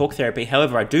antidepressants and talk therapy.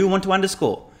 However, I do want to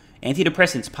underscore,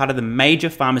 antidepressants part of the major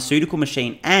pharmaceutical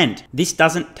machine, and this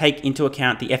doesn't take into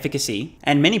account the efficacy.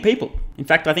 And many people, in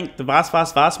fact, I think the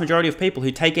vast majority of people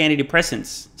who take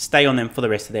antidepressants stay on them for the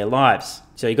rest of their lives.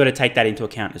 So you've got to take that into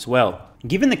account as well.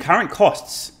 Given the current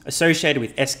costs associated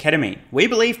with S-ketamine, we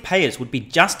believe payers would be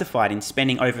justified in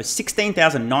spending over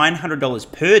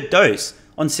 $16,900 per dose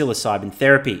on psilocybin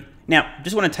therapy. Now, I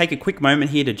just want to take a quick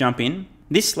moment here to jump in.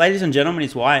 This, ladies and gentlemen,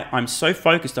 is why I'm so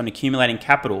focused on accumulating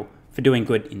capital for doing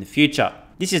good in the future.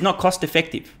 This is not cost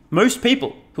effective. Most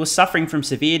people who are suffering from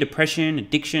severe depression,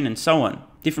 addiction, and so on,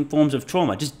 different forms of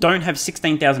trauma, just don't have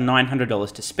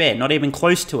 $16,900 to spare, not even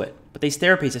close to it. But these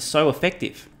therapies are so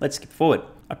effective. Let's skip forward.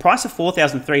 A price of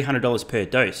 $4,300 per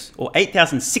dose, or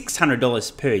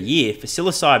 $8,600 per year for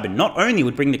psilocybin not only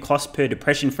would bring the cost per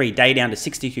depression-free day down to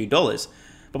 $62,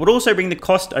 but would also bring the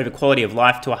cost over quality of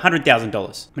life to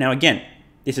 $100,000. Now again,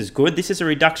 this is good, this is a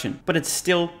reduction, but it's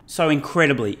still so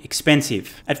incredibly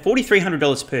expensive. At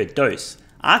 $4,300 per dose,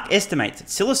 ARK estimates that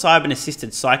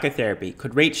psilocybin-assisted psychotherapy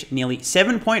could reach nearly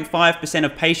 7.5%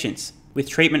 of patients with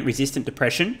treatment-resistant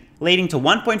depression, leading to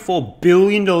 $1.4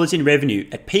 billion in revenue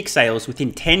at peak sales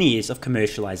within 10 years of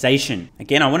commercialization.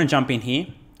 Again, I want to jump in here.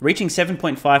 Reaching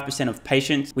 7.5% of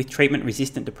patients with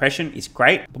treatment-resistant depression is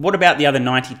great, but what about the other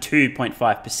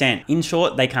 92.5%? In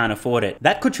short, they can't afford it.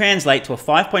 That could translate to a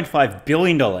 $5.5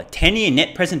 billion 10-year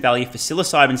net present value for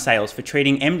psilocybin sales for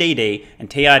treating MDD and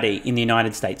TRD in the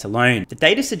United States alone. The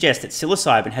data suggests that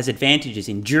psilocybin has advantages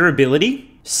in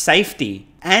durability, safety,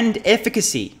 and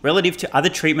efficacy relative to other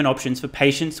treatment options for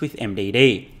patients with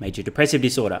MDD, major depressive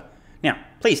disorder. Now,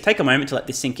 please take a moment to let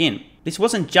this sink in. This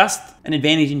wasn't just an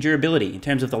advantage in durability in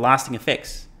terms of the lasting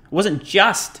effects. It wasn't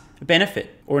just a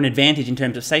benefit or an advantage in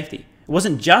terms of safety. It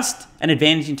wasn't just an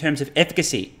advantage in terms of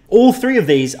efficacy. All three of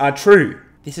these are true.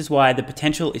 This is why the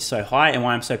potential is so high and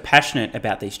why I'm so passionate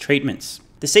about these treatments.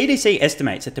 The CDC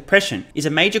estimates that depression is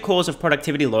a major cause of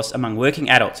productivity loss among working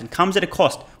adults and comes at a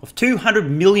cost of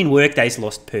 200 million workdays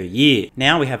lost per year.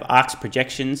 Now we have ARK's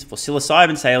projections for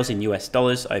psilocybin sales in US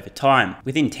dollars over time.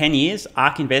 Within 10 years,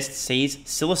 ARK Invest sees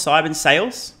psilocybin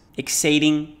sales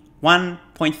exceeding $1.5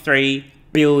 $1.3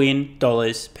 billion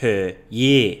per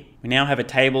year. We now have a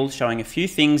table showing a few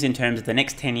things in terms of the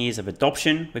next 10 years of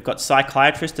adoption. We've got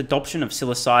psychiatrist adoption of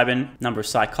psilocybin, number of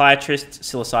psychiatrists,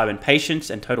 psilocybin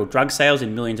patients, and total drug sales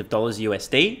in millions of dollars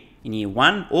USD in year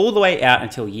 1, all the way out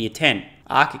until year 10.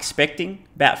 ARK expecting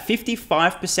about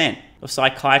 55% of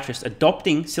psychiatrists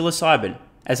adopting psilocybin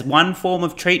as one form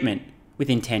of treatment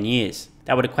within 10 years.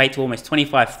 That would equate to almost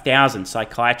 25,000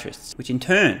 psychiatrists, which in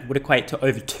turn would equate to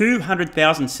over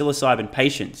 200,000 psilocybin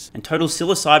patients and total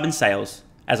psilocybin sales,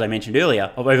 as I mentioned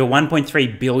earlier, of over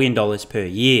 $1.3 billion per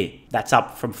year. That's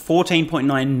up from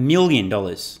 $14.9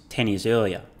 million 10 years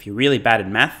earlier. If you're really bad at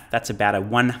math, that's about a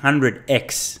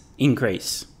 100x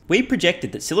increase. We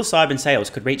projected that psilocybin sales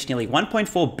could reach nearly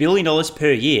 $1.4 billion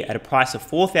per year at a price of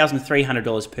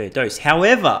 $4,300 per dose.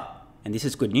 However, and this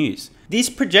is good news, this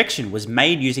projection was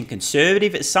made using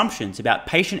conservative assumptions about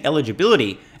patient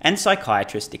eligibility and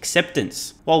psychiatrist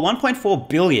acceptance. While $1.4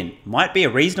 billion might be a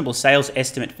reasonable sales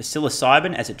estimate for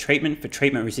psilocybin as a treatment for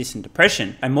treatment-resistant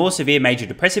depression, a more severe major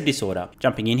depressive disorder,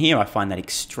 jumping in here, I find that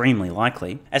extremely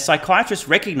likely, as psychiatrists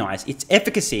recognize its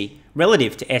efficacy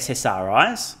relative to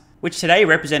SSRIs, which today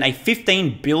represent a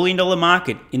 $15 billion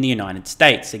market in the United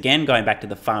States. Again, going back to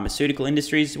the pharmaceutical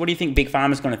industries, what do you think Big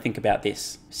Pharma's going to think about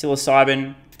this?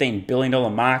 Psilocybin, $15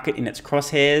 billion market in its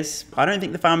crosshairs. I don't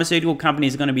think the pharmaceutical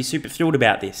companies are going to be super thrilled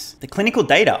about this. The clinical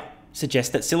data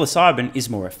suggests that psilocybin is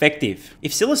more effective.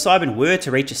 If psilocybin were to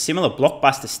reach a similar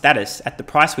blockbuster status at the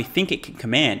price we think it can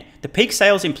command, the peak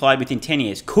sales implied within 10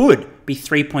 years could be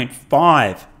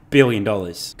 $3.5 billion.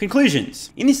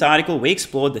 Conclusions. In this article, we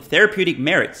explored the therapeutic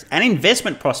merits and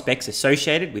investment prospects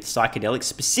associated with psychedelics,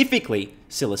 specifically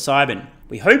psilocybin.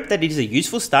 We hope that it is a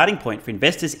useful starting point for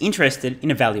investors interested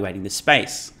in evaluating the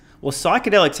space. While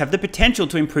psychedelics have the potential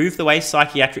to improve the way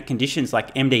psychiatric conditions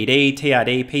like MDD,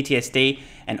 TRD, PTSD,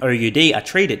 and OUD are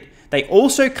treated, they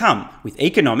also come with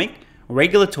economic,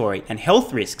 regulatory, and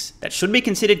health risks that should be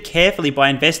considered carefully by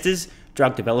investors,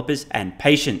 drug developers, and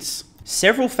patients.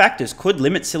 Several factors could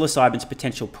limit psilocybin's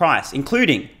potential price,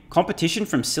 including competition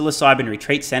from psilocybin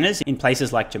retreat centers in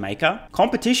places like Jamaica,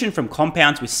 competition from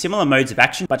compounds with similar modes of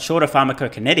action but shorter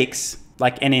pharmacokinetics,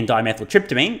 like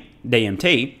N,N-dimethyltryptamine,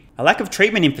 DMT, a lack of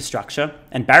treatment infrastructure,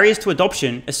 and barriers to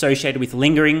adoption associated with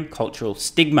lingering cultural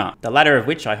stigma, the latter of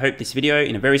which I hope this video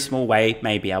in a very small way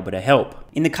may be able to help.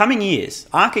 In the coming years,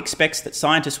 ARK expects that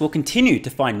scientists will continue to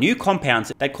find new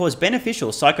compounds that cause beneficial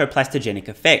psychoplastogenic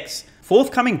effects.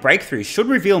 Forthcoming breakthroughs should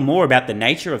reveal more about the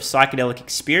nature of psychedelic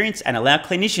experience and allow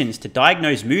clinicians to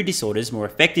diagnose mood disorders more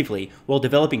effectively while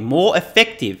developing more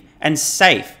effective and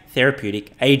safe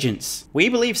therapeutic agents. We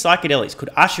believe psychedelics could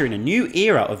usher in a new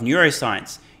era of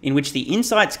neuroscience in which the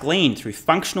insights gleaned through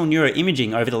functional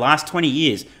neuroimaging over the last 20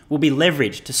 years will be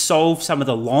leveraged to solve some of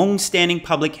the long-standing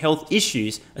public health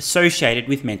issues associated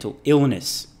with mental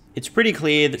illness. It's pretty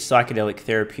clear that psychedelic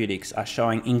therapeutics are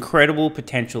showing incredible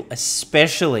potential,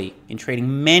 especially in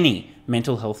treating many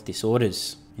mental health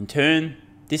disorders. In turn,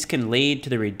 this can lead to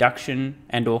the reduction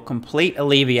and/or complete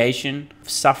alleviation of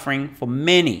suffering for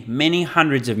many, many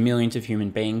hundreds of millions of human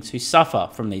beings who suffer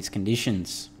from these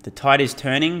conditions. The tide is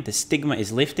turning, the stigma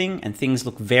is lifting, and things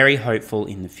look very hopeful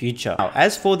in the future. Now,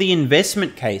 as for the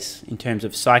investment case in terms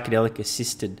of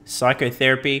psychedelic-assisted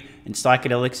psychotherapy and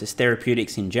psychedelics as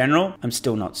therapeutics in general, I'm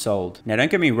still not sold. Now,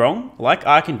 don't get me wrong, like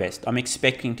ARK Invest, I'm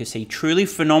expecting to see truly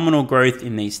phenomenal growth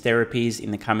in these therapies in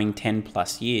the coming 10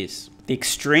 plus years. The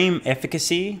extreme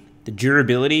efficacy, the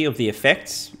durability of the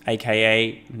effects,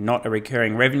 aka not a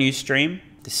recurring revenue stream,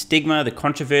 the stigma, the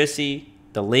controversy,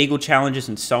 the legal challenges,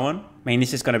 and so on,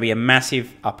 this is going to be a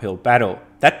massive uphill battle.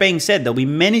 That being said, there'll be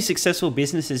many successful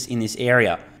businesses in this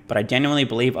area, but I genuinely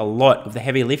believe a lot of the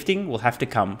heavy lifting will have to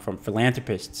come from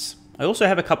philanthropists. I also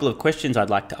have a couple of questions I'd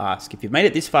like to ask. If you've made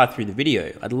it this far through the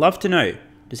video, I'd love to know,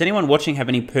 does anyone watching have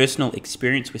any personal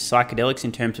experience with psychedelics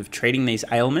in terms of treating these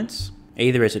ailments,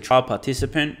 either as a trial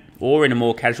participant or in a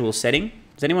more casual setting?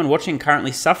 Is anyone watching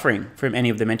currently suffering from any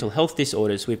of the mental health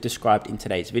disorders we've described in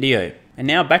today's video? And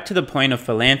now back to the point of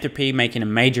philanthropy making a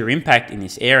major impact in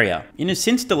this area. In a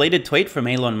since deleted tweet from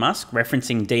Elon Musk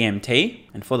referencing DMT,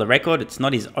 and for the record, it's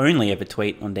not his only ever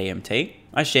tweet on DMT,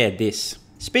 I shared this.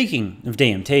 Speaking of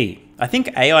DMT, I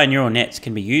think AI neural nets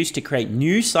can be used to create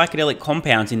new psychedelic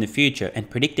compounds in the future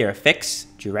and predict their effects,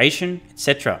 duration,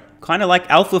 etc. Kind of like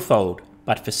AlphaFold,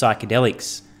 but for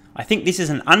psychedelics. I think this is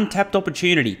an untapped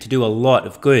opportunity to do a lot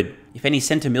of good. If any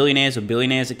centimillionaires or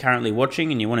billionaires are currently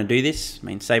watching and you want to do this,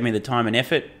 save me the time and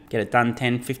effort, get it done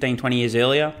 10, 15, 20 years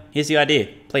earlier, here's the idea.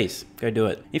 Please, go do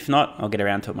it. If not, I'll get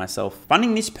around to it myself.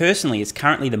 Funding this personally is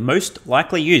currently the most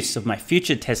likely use of my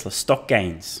future Tesla stock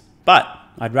gains. But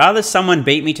I'd rather someone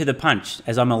beat me to the punch,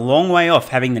 as I'm a long way off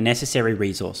having the necessary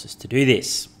resources to do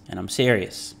this. And I'm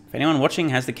serious. If anyone watching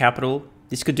has the capital,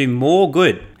 this could do more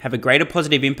good, have a greater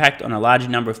positive impact on a larger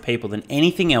number of people than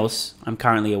anything else I'm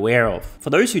currently aware of. For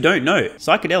those who don't know,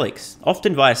 psychedelics,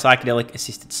 often via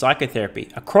psychedelic-assisted psychotherapy,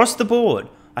 across the board,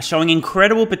 are showing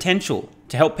incredible potential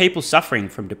to help people suffering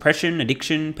from depression,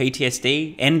 addiction,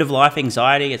 PTSD, end-of-life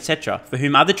anxiety, etc., for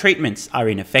whom other treatments are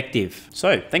ineffective.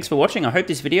 So, thanks for watching. I hope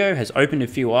this video has opened a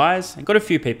few eyes and got a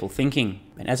few people thinking.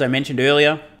 And as I mentioned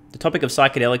earlier, the topic of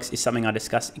psychedelics is something I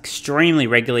discuss extremely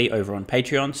regularly over on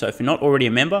Patreon, so if you're not already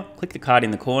a member, click the card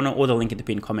in the corner or the link in the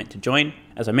pinned comment to join.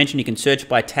 As I mentioned, you can search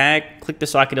by tag, click the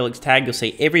psychedelics tag, you'll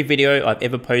see every video I've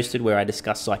ever posted where I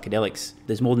discuss psychedelics.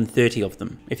 There's more than 30 of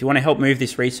them. If you want to help move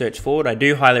this research forward, I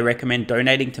do highly recommend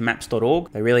donating to maps.org.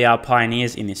 They really are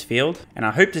pioneers in this field, and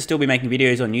I hope to still be making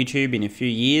videos on YouTube in a few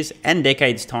years and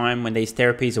decades time when these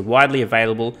therapies are widely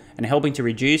available and helping to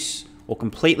reduce or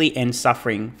completely end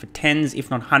suffering for tens, if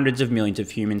not hundreds of millions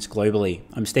of humans globally.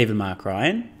 I'm Stephen Mark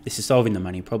Ryan. This is Solving the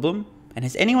Money Problem. And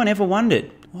has anyone ever wondered,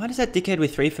 why does that dickhead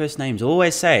with 3 first names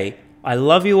always say, "I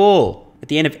love you all," at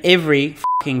the end of every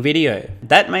fucking video?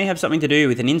 That may have something to do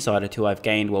with an insight or two I've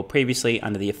gained while previously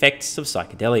under the effects of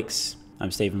psychedelics.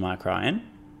 I'm Stephen Mark Ryan.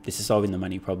 This is Solving the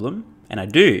Money Problem. And I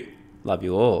do love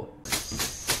you all.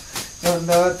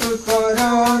 Cuando tu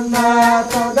corona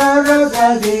toda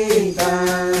rosadita,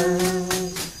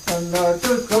 cuando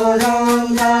tu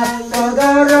corona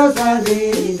toda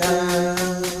rosadita,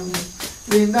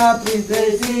 linda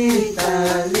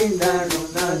princesita, linda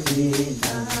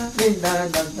lunacita, linda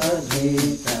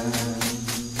doctorcita.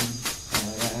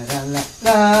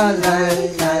 La la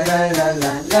la la la la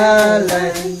la la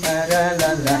la la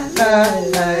la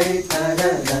la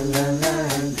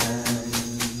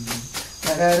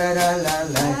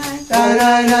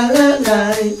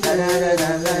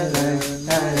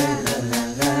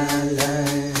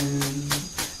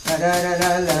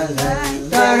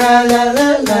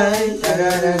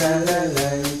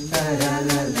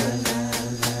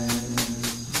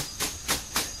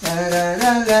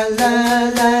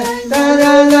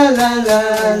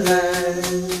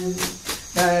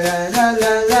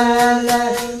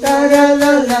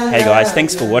Hey guys,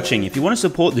 thanks for watching. If you want to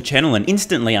support the channel and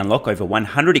instantly unlock over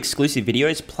 100 exclusive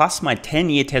videos, plus my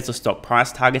 10-year Tesla stock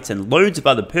price targets and loads of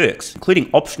other perks, including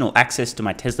optional access to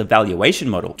my Tesla valuation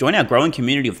model, join our growing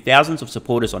community of thousands of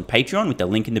supporters on Patreon with the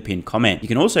link in the pinned comment. You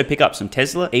can also pick up some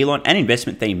Tesla, Elon, and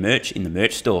investment themed merch in the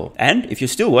merch store. And if you're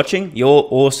still watching, you're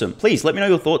awesome. Please let me know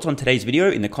your thoughts on today's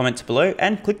video in the comments below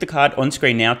and click the card on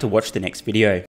screen now to watch the next video.